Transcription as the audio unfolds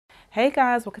Hey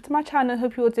guys, welcome to my channel.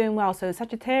 Hope you're all doing well. So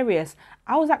Sagittarius,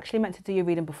 I was actually meant to do your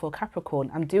reading before Capricorn.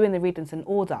 I'm doing the readings in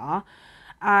order,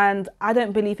 and I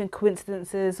don't believe in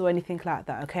coincidences or anything like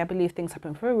that. Okay, I believe things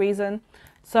happen for a reason.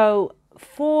 So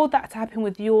for that to happen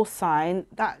with your sign,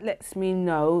 that lets me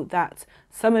know that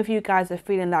some of you guys are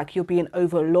feeling like you're being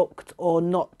overlooked or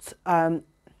not. I'm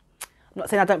not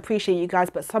saying I don't appreciate you guys,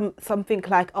 but something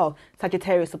like, oh,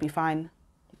 Sagittarius will be fine.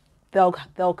 They'll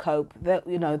cope.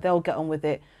 They'll get on with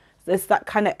it. There's that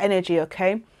kind of energy,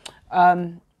 okay?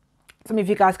 Some of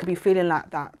you guys could be feeling like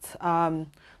that. Not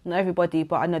everybody,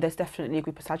 but I know there's definitely a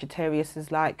group of Sagittarius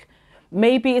is like,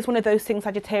 maybe it's one of those things,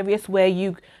 Sagittarius, where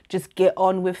you just get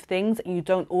on with things and you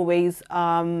don't always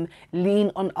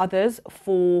lean on others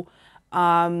for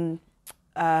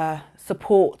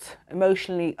support,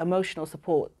 emotional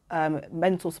support,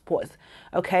 mental support,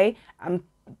 okay?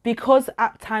 Because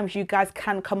at times you guys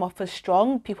can come off as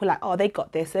strong, people are like, oh, they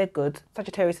got this, they're good,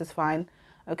 Sagittarius is fine,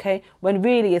 okay? When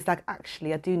really it's like,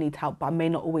 actually, I do need help, but I may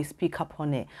not always speak up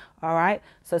on it, all right?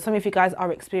 So some of you guys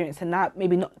are experiencing that,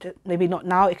 maybe not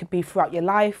now, it could be throughout your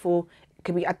life, or it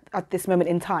could be at this moment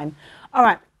in time. All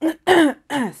right,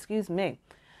 excuse me.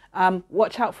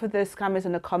 Watch out for the scammers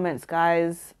in the comments,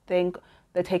 guys. Think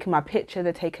they're taking my picture,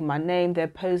 they're taking my name, they're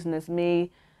posing as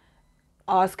me,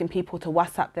 asking people to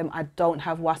WhatsApp them. I don't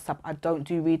have WhatsApp. I don't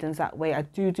do readings that way. I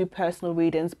do personal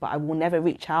readings, but I will never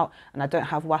reach out, and I don't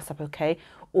have WhatsApp, okay?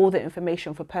 All the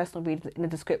information for personal readings in the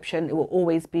description. It will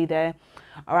always be there.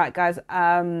 All right, guys.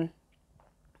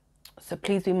 So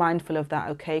please be mindful of that,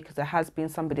 okay? Because there has been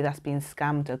somebody that's been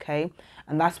scammed, okay?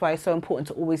 And that's why it's so important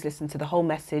to always listen to the whole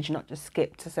message, not just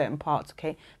skip to certain parts,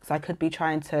 okay? Because I could be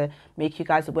trying to make you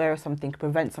guys aware of something,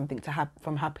 prevent something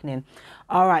from happening.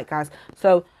 All right, guys.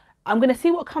 So I'm going to see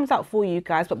what comes out for you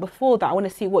guys. But before that, I want to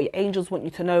see what your angels want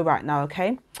you to know right now,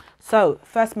 okay? So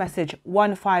first message,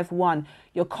 151.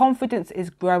 Your confidence is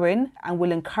growing and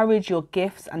will encourage your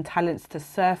gifts and talents to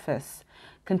surface.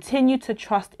 Continue to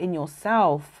trust in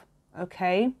yourself,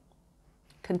 okay?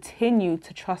 Continue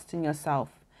to trust in yourself.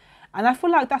 And I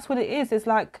feel like that's what it is. It's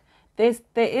like there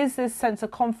is this sense of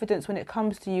confidence when it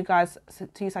comes to you guys,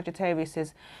 to you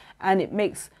Sagittariuses. And it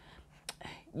makes,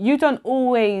 you don't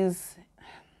always...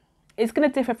 It's going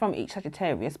to differ from each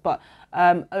Sagittarius, but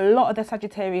a lot of the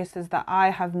Sagittariuses that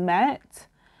I have met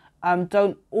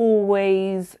don't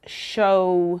always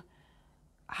show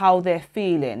how they're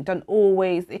feeling.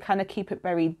 They kind of keep it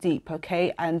very deep,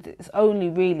 okay? And it's only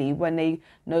really when they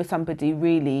know somebody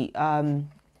really,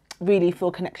 really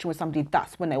feel connection with somebody,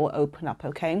 that's when they will open up,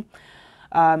 okay?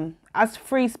 As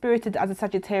free-spirited as a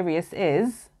Sagittarius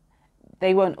is,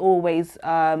 they won't always...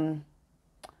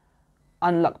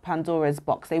 unlock Pandora's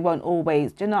box. They won't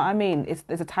always, do you know what I mean?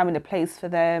 There's a time and a place for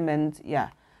them, and yeah,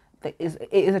 it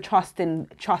is a trust in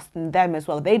them as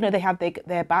well. They know they have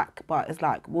their back, but it's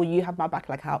like, will you have my back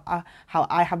like how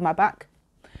I have my back?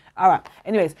 All right.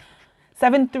 Anyways,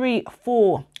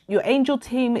 734. Your angel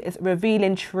team is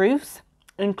revealing truths,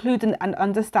 including an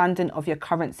understanding of your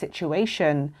current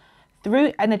situation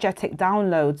through energetic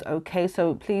downloads, okay?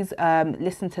 So please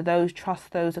listen to those,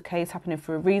 trust those, okay? It's happening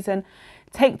for a reason.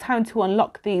 Take time to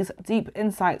unlock these deep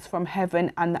insights from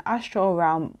heaven and the astral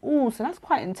realm. Oh, so that's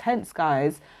quite intense,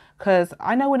 guys, because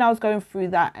I know when I was going through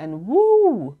that, and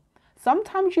woo,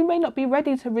 sometimes you may not be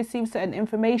ready to receive certain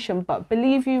information, but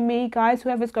believe you me, guys,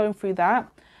 whoever's going through that,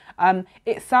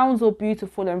 it sounds all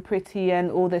beautiful and pretty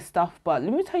and all this stuff, but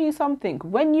let me tell you something.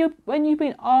 When you've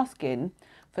been asking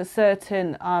for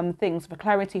certain things, for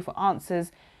clarity, for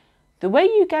answers, the way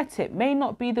you get it may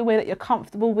not be the way that you're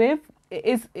comfortable with.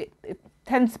 It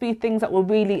tends to be things that will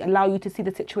really allow you to see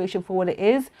the situation for what it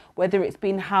is, whether it's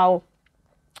been how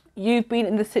you've been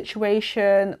in the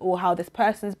situation or how this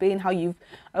person's been, how you've,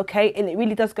 okay, and it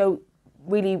really does go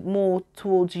really more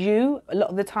towards you a lot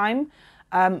of the time,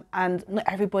 and not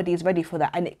everybody is ready for that,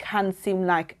 and it can seem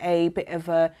like a bit of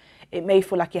a, it may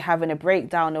feel like you're having a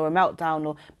breakdown or a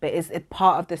meltdown, but it's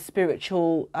part of the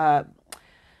spiritual,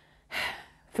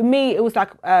 for me, it was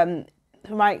like,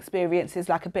 from my experience, is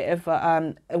like a bit of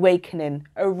a, awakening,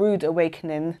 a rude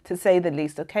awakening, to say the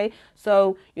least, okay?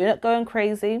 So you're not going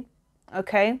crazy,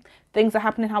 okay? Things are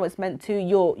happening how it's meant to.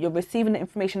 You're receiving the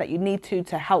information that you need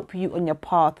to help you on your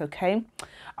path, okay?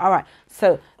 All right,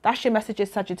 so that's your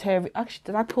messages, Sagittarius. Actually,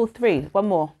 did I pull 3? One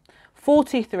more.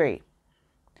 43.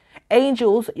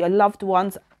 Angels, your loved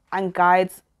ones and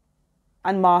guides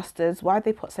and masters. Why did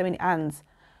they put so many ands?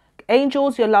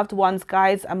 Angels, your loved ones,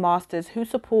 guides and masters who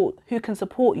can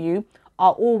support you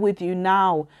are all with you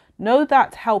now. Know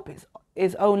that help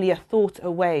is only a thought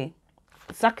away.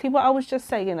 Exactly what I was just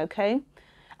saying, okay?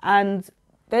 And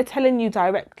they're telling you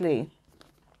directly.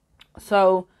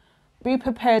 So be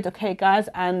prepared, okay, guys,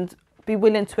 and be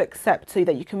willing to accept so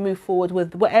that you can move forward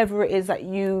with whatever it is that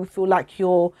you feel like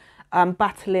you're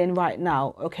battling right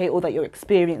now, okay, or that you're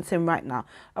experiencing right now.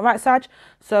 All right, Sag,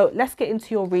 so let's get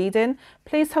into your reading.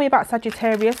 Please tell me about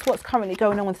Sagittarius. What's currently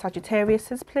going on with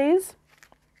Sagittariuses, please?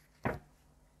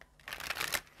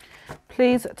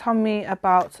 Please tell me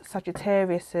about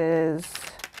Sagittariuses.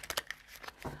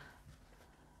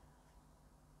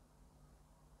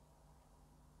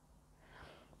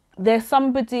 There's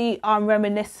somebody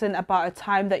reminiscent about a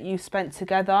time that you spent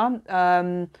together.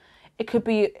 It could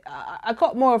be, I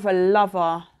got more of a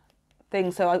lover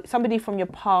thing. So somebody from your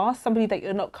past, somebody that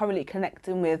you're not currently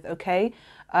connecting with, okay?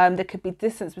 There could be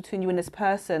distance between you and this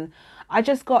person. I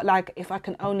just got like, if I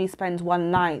can only spend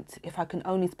one night, if I can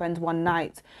only spend one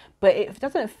night. But it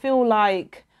doesn't feel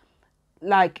like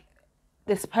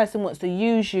this person wants to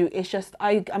use you. It's just,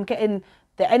 I'm getting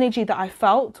the energy that I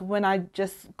felt when I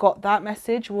just got that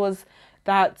message was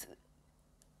that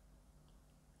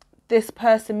this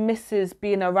person misses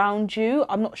being around you.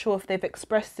 I'm not sure if they've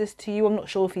expressed this to you. I'm not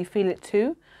sure if you feel it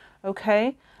too.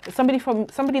 Okay. It's somebody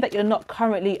that you're not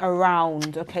currently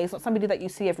around. Okay. It's not somebody that you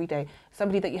see every day. It's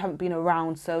somebody that you haven't been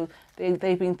around. So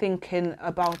they've been thinking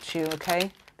about you.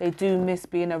 Okay. They do miss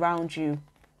being around you.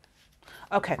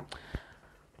 Okay.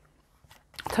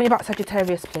 Tell me about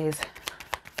Sagittarius, please.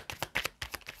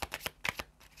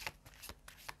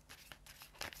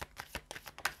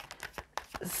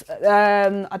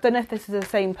 I don't know if this is the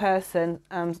same person.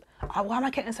 Why am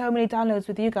I getting so many downloads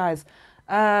with you guys?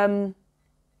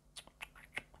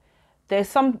 There's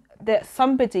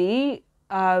somebody,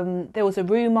 there was a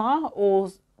rumor or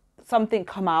something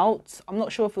come out. I'm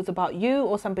not sure if it was about you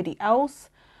or somebody else.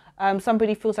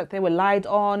 Somebody feels like they were lied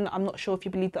on. I'm not sure if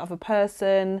you believe the other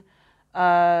person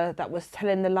that was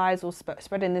telling the lies or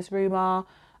spreading this rumor.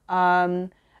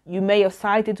 You may have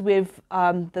sided with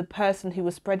the person who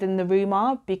was spreading the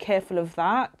rumor. Be careful of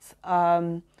that.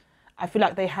 I feel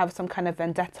like they have some kind of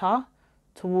vendetta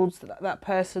towards that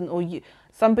person, or you.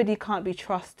 Somebody can't be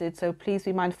trusted, so please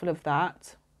be mindful of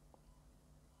that.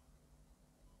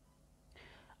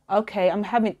 Okay, I'm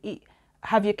having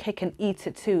have your cake and eat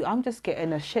it too. I'm just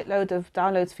getting a shitload of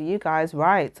downloads for you guys.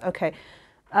 Right, okay.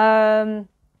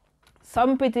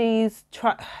 Somebody's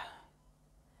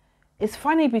It's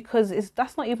funny because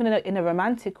that's not even in a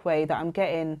romantic way that I'm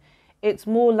getting. It's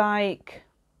more like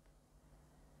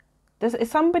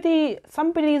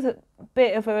somebody's a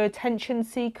bit of a attention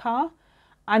seeker,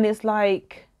 and it's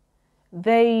like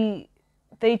they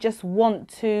just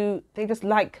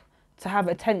like to have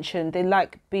attention. They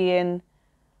like being,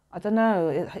 I don't know,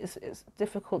 it's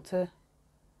difficult to,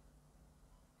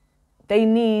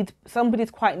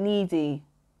 somebody's quite needy,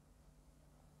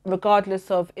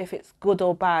 regardless of if it's good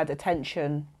or bad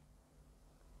attention.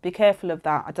 Be careful of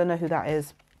that. I don't know who that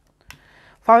is.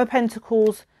 Five of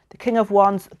Pentacles, the King of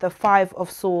Wands, the Five of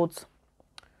Swords.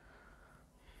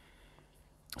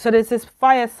 So there's this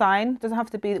fire sign. Doesn't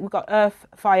have to be, we've got earth,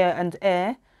 fire and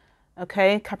air.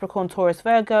 Okay, Capricorn, Taurus,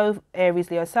 Virgo,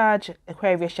 Aries, Leo, Sag,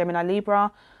 Aquarius, Gemini,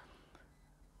 Libra.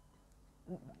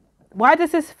 Why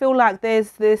does this feel like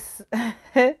there's this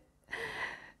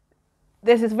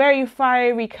there's this very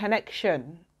fiery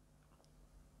connection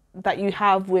that you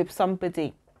have with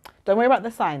somebody? Don't worry about the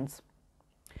signs.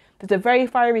 There's a very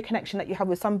fiery connection that you have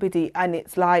with somebody, and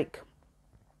it's like,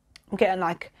 I'm getting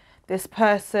like this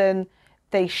person,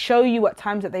 they show you at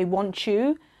times that they want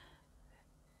you.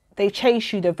 They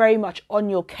chase you. They're very much on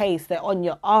your case. They're on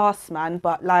your ass, man.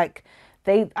 But like,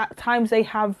 at times they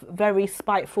have very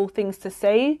spiteful things to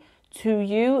say to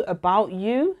you, about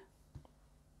you.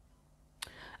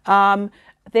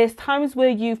 There's times where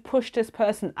you've pushed this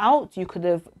person out. You could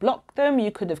have blocked them.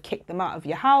 You could have kicked them out of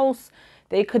your house.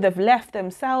 They could have left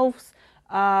themselves.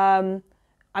 I'm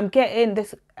getting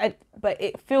this, but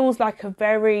it feels like I'm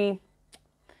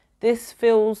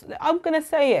going to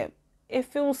say it. It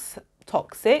feels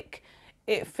toxic.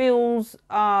 It feels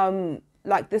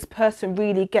like this person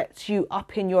really gets you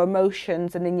up in your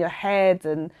emotions and in your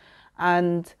head,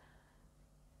 and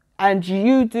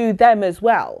you do them as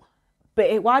well.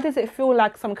 But why does it feel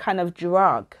like some kind of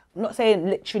drug? I'm not saying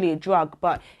literally a drug,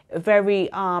 but very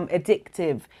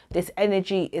addictive. This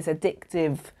energy is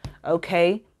addictive,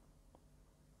 okay?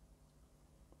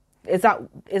 Is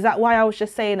that why I was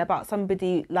just saying about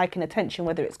somebody liking attention,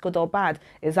 whether it's good or bad?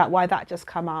 Is that why that just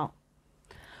come out?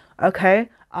 Okay.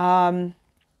 That's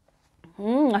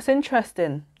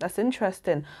interesting. That's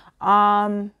interesting.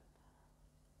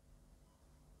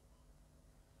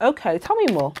 Okay, tell me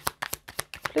more.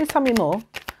 Please tell me more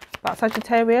about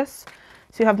Sagittarius.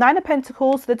 So you have Nine of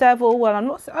Pentacles, the Devil. Well, I'm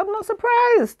not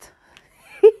surprised.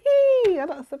 I'm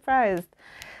not surprised.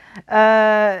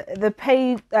 The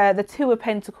page, the Two of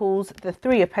Pentacles, the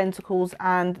Three of Pentacles,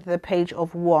 and the Page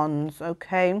of Wands.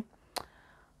 Okay.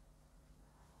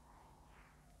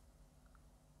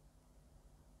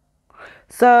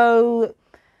 So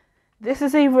this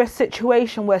is either a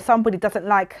situation where somebody doesn't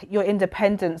like your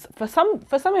independence. For some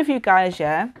of you guys,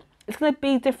 yeah, it's going to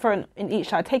be different in each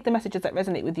side. Take the messages that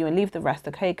resonate with you and leave the rest,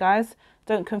 okay, guys?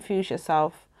 Don't confuse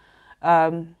yourself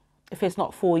if it's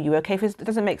not for you, okay? If it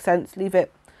doesn't make sense, leave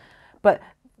it. But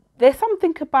there's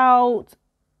something about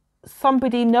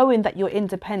somebody knowing that you're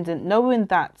independent, knowing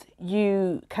that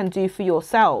you can do for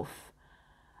yourself,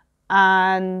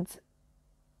 and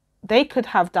they could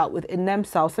have dealt with in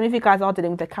themselves. Some of you guys are dealing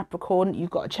with a Capricorn.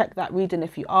 You've got to check that reading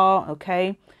if you are,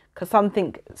 okay? Because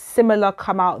something similar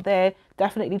come out there.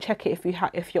 Definitely check it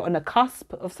if you're on a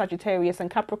cusp of Sagittarius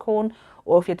and Capricorn,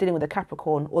 or if you're dealing with a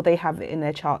Capricorn, or they have it in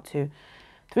their chart too.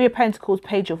 Three of Pentacles,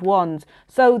 Page of Wands.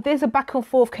 So there's a back and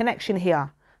forth connection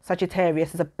here,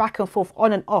 Sagittarius. There's a back and forth,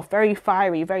 on and off, very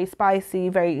fiery, very spicy,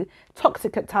 very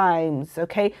toxic at times,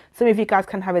 okay? Some of you guys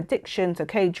can have addictions,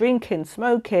 okay? Drinking,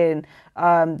 smoking,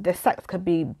 the sex could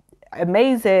be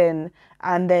amazing,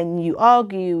 and then you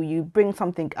argue, you bring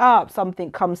something up,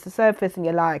 something comes to surface, and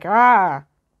you're like,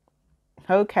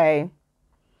 okay.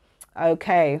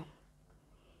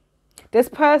 This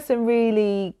person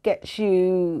really gets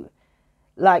you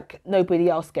like nobody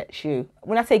else gets you.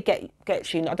 When I say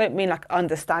gets you, I don't mean like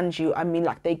understand you. I mean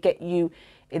like they get you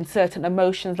in certain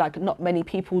emotions like not many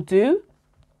people do.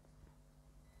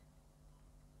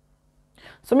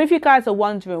 Some of you guys are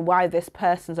wondering why this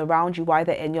person's around you, why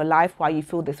they're in your life, why you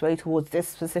feel this way towards this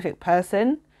specific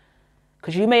person.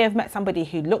 Because you may have met somebody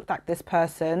who looked like this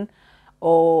person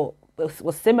or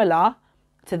was similar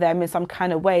to them in some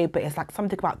kind of way, but it's like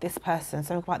something about this person,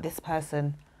 something about this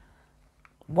person.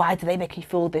 Why do they make you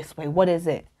feel this way? What is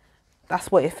it?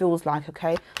 That's what it feels like,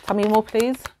 okay? Tell me more,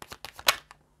 please.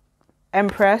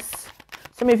 Empress.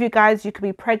 Some of you guys, you could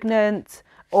be pregnant,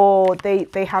 or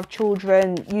they have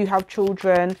children, you have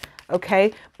children,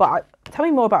 okay? But tell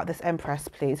me more about this Empress,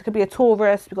 please. It could be a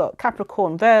Taurus. We've got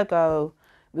Capricorn, Virgo.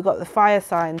 We've got the fire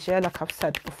signs, yeah, like I've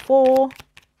said before.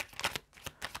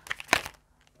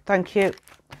 Thank you.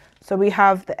 So we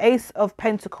have the Ace of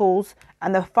Pentacles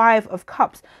and the Five of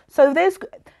Cups. So there's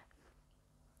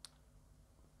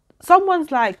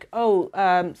someone's like, oh,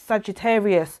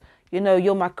 Sagittarius, you know,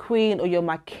 you're my queen or you're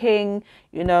my king,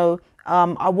 you know,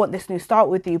 I want this new start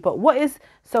with you. But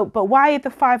but why the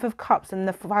Five of Cups and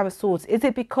the Five of Swords? Is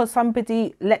it because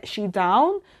somebody lets you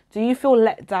down? Do you feel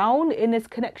let down in this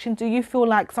connection? Do you feel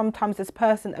like sometimes this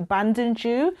person abandoned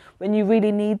you when you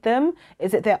really need them?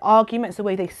 Is it their arguments, the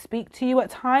way they speak to you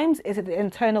at times? Is it the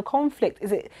internal conflict?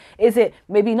 Is it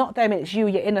maybe not them, it's you,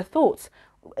 your inner thoughts?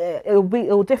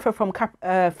 It'll differ from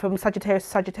Sagittarius to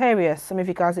Sagittarius. Some of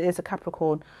you guys, it is a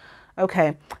Capricorn.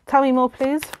 Okay, tell me more,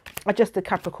 please. I just did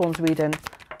Capricorn's reading.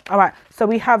 All right, so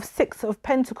we have Six of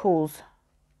Pentacles.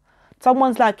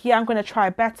 Someone's like, yeah, I'm going to try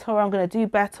better. I'm going to do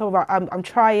better. I'm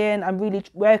trying. I'm really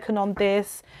working on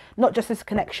this. Not just this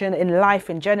connection, in life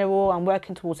in general. I'm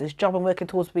working towards this job. I'm working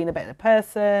towards being a better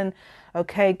person.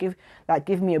 Okay, give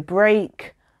me a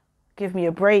break. Give me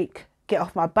a break. Get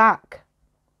off my back.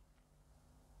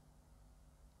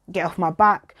 Get off my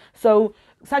back. So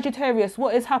Sagittarius,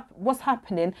 what's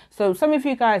happening? So some of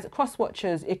you guys, cross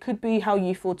watchers, it could be how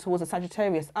you feel towards a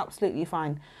Sagittarius. Absolutely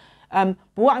fine. But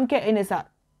what I'm getting is that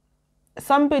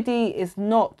somebody is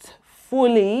not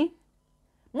fully,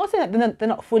 I'm not saying that they're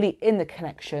not fully in the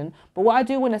connection, but what I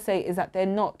do want to say is that they're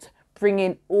not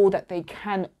bringing all that they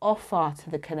can offer to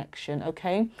the connection,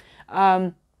 okay?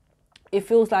 It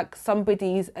feels like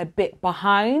somebody's a bit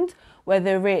behind,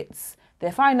 whether it's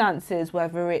their finances,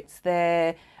 whether it's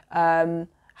their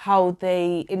how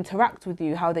they interact with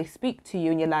you, how they speak to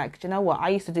you, and you're like, do you know what? I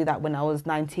used to do that when I was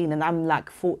 19, and I'm like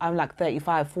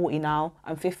 35, 40 now.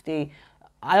 I'm 50.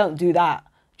 I don't do that.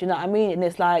 Do you know what I mean? And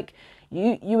it's like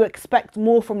you expect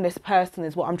more from this person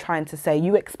is what I'm trying to say.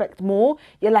 You expect more.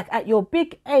 You're like, at your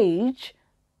big age,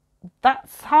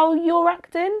 that's how you're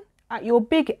acting. At your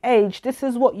big age, this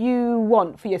is what you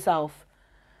want for yourself.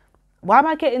 Why am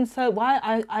I getting so,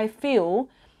 why I feel,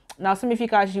 now some of you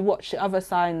guys, you watch other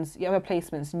signs, your other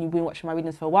placements, and you've been watching my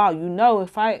readings for a while, you know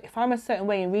if I'm a certain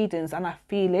way in readings and I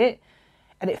feel it,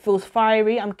 and it feels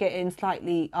fiery, I'm getting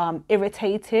slightly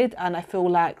irritated, and I feel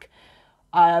like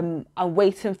I'm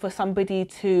waiting for somebody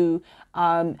to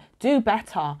do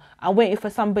better. I'm waiting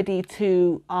for somebody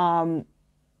to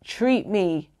treat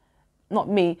me, not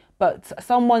me, but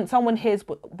someone here's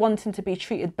wanting to be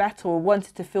treated better or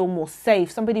wanting to feel more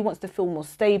safe. Somebody wants to feel more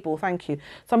stable. Thank you.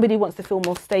 Somebody wants to feel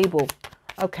more stable.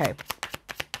 Okay.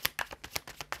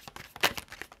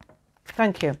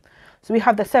 Thank you. So we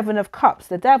have the Seven of Cups,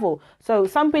 the devil. So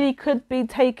somebody could be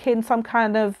taking some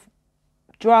kind of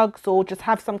drugs or just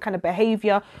have some kind of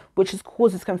behavior which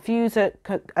causes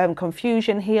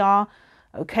confusion here.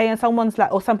 Okay, and someone's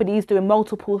like, or somebody is doing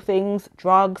multiple things,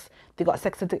 drugs, they got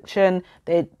sex addiction,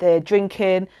 they're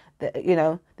drinking, you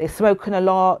know, they're smoking a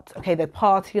lot, okay, they're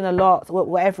partying a lot,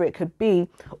 whatever it could be,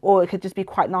 or it could just be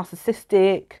quite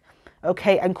narcissistic,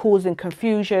 okay, and causing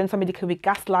confusion. Somebody could be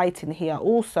gaslighting here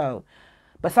also.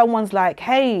 But someone's like,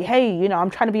 hey, you know,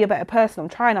 I'm trying to be a better person, I'm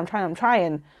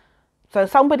trying. So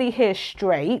somebody here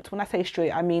straight, when I say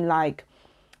straight, I mean like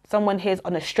someone here's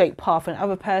on a straight path and the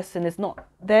other person is not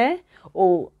there.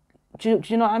 Or do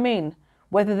you know what I mean?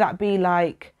 Whether that be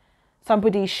like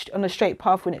somebody on a straight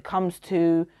path when it comes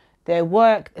to their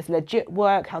work, it's legit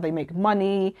work, how they make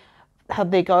money, how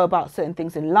they go about certain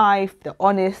things in life, they're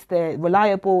honest, they're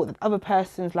reliable. The other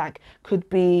person's like could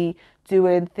be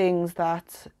doing things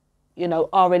that, you know,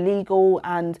 are illegal,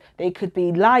 and they could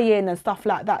be lying and stuff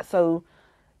like that. So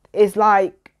it's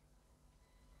like,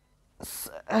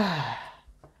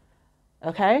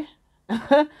 okay.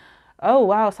 Oh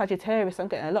wow, Sagittarius, I'm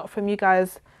getting a lot from you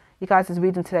guys. You guys is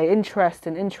reading today.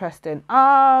 Interesting.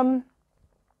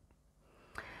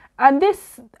 And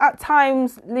this at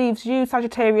times leaves you,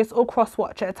 Sagittarius, or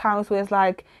cross-watcher at times where it's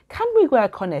like, can we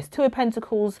work on this? Two of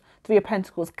Pentacles, Three of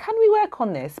Pentacles. Can we work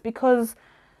on this? Because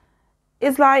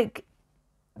it's like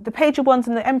the Page of Wands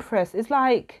and the Empress. It's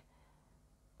like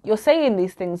you're saying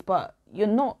these things, but you're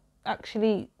not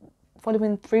actually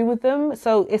following through with them.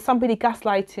 So is somebody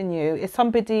gaslighting you? Is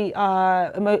somebody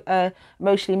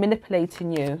emotionally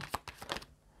manipulating you?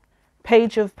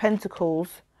 Page of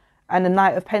Pentacles and the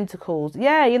Knight of Pentacles.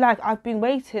 Yeah, you're like, I've been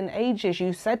waiting ages.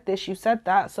 You said this, you said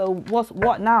that. So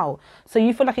what now? So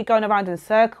you feel like you're going around in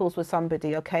circles with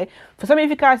somebody, okay? For some of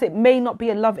you guys, it may not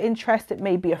be a love interest. It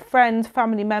may be a friend,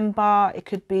 family member. It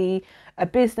could be a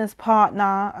business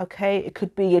partner, okay? It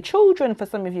could be your children for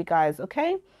some of you guys,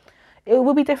 okay? It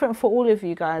will be different for all of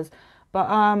you guys, but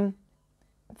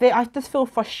I just feel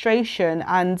frustration,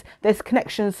 and this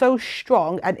connection so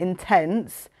strong and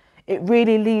intense, it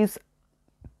really leaves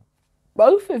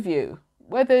both of you,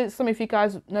 whether some of you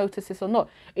guys notice this or not,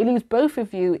 it leaves both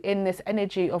of you in this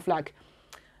energy of like,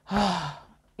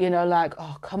 you know, like,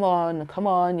 oh, come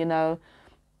on, you know.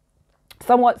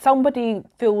 Somebody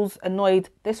feels annoyed.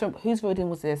 Whose reading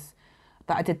was this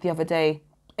that I did the other day?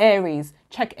 Aries.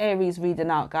 Check Aries reading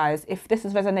out, guys. If this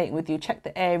is resonating with you, check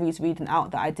the Aries reading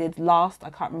out that I did last. I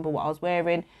can't remember what I was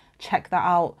wearing. Check that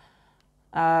out.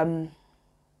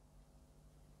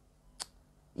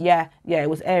 Yeah, it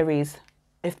was Aries.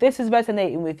 If this is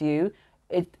resonating with you,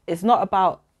 it's not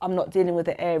about I'm not dealing with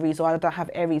the Aries or I don't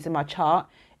have Aries in my chart.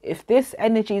 If this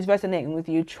energy is resonating with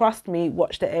you, trust me,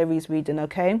 watch the Aries reading,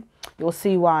 okay? You'll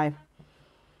see why.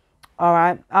 All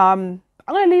right. I'm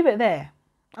going to leave it there.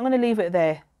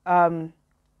 That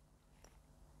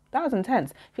was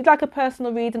intense. If you'd like a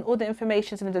personal reading, all the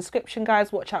information's in the description,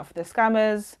 guys. Watch out for the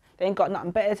scammers. They ain't got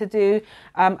nothing better to do.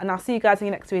 And I'll see you guys in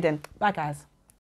your next reading. Bye, guys.